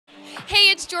Hey,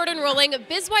 it's Jordan Rolling.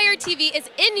 BizWire TV is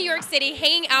in New York City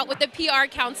hanging out with the PR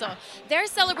Council. They're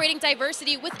celebrating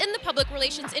diversity within the public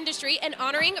relations industry and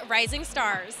honoring rising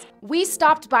stars. We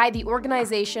stopped by the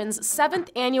organization's 7th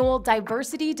annual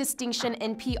Diversity Distinction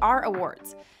in PR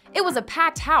Awards. It was a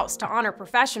packed house to honor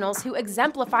professionals who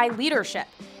exemplify leadership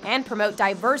and promote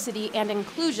diversity and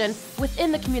inclusion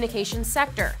within the communications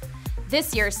sector.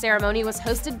 This year's ceremony was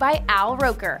hosted by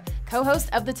Roker, co-host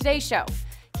of The Today Show.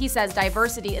 He says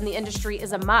diversity in the industry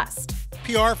is a must.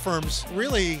 PR firms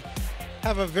really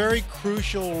have a very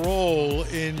crucial role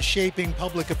in shaping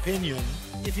public opinion.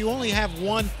 If you only have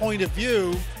one point of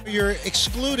view, you're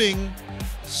excluding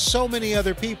so many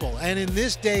other people. And in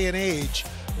this day and age,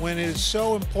 when it is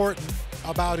so important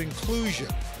about inclusion,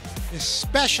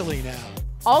 especially now.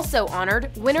 Also honored,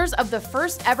 winners of the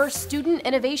first ever Student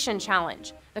Innovation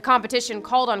Challenge. The competition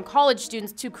called on college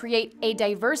students to create a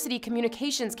diversity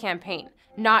communications campaign.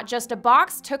 Not Just a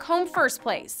Box took home first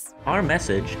place. Our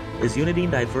message is unity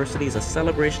and diversity is a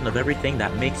celebration of everything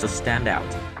that makes us stand out.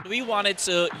 We wanted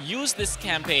to use this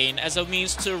campaign as a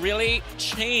means to really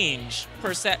change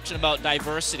perception about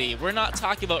diversity. We're not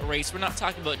talking about race, we're not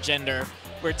talking about gender,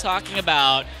 we're talking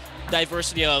about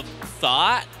diversity of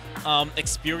thought,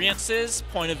 experiences,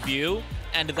 point of view,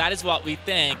 and that is what we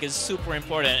think is super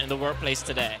important in the workplace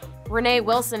today. Renee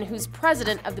Wilson, who's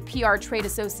president of the PR Trade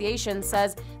Association,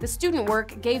 says the student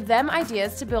work gave them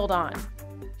ideas to build on.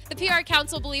 The PR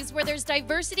Council believes where there's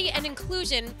diversity and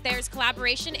inclusion, there's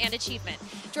collaboration and achievement.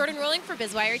 Jordan Rolling for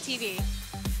BizWire TV.